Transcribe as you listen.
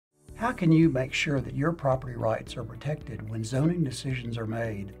How can you make sure that your property rights are protected when zoning decisions are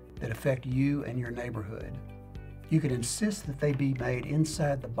made that affect you and your neighborhood? You can insist that they be made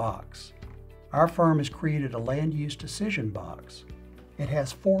inside the box. Our firm has created a land use decision box. It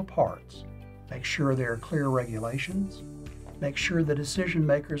has 4 parts. Make sure there are clear regulations. Make sure the decision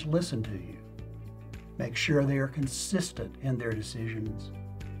makers listen to you. Make sure they are consistent in their decisions.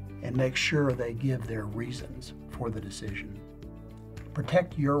 And make sure they give their reasons for the decision.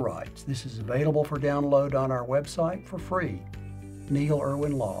 Protect your rights. This is available for download on our website for free. Neil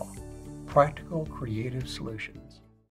Erwin Law. Practical Creative Solutions.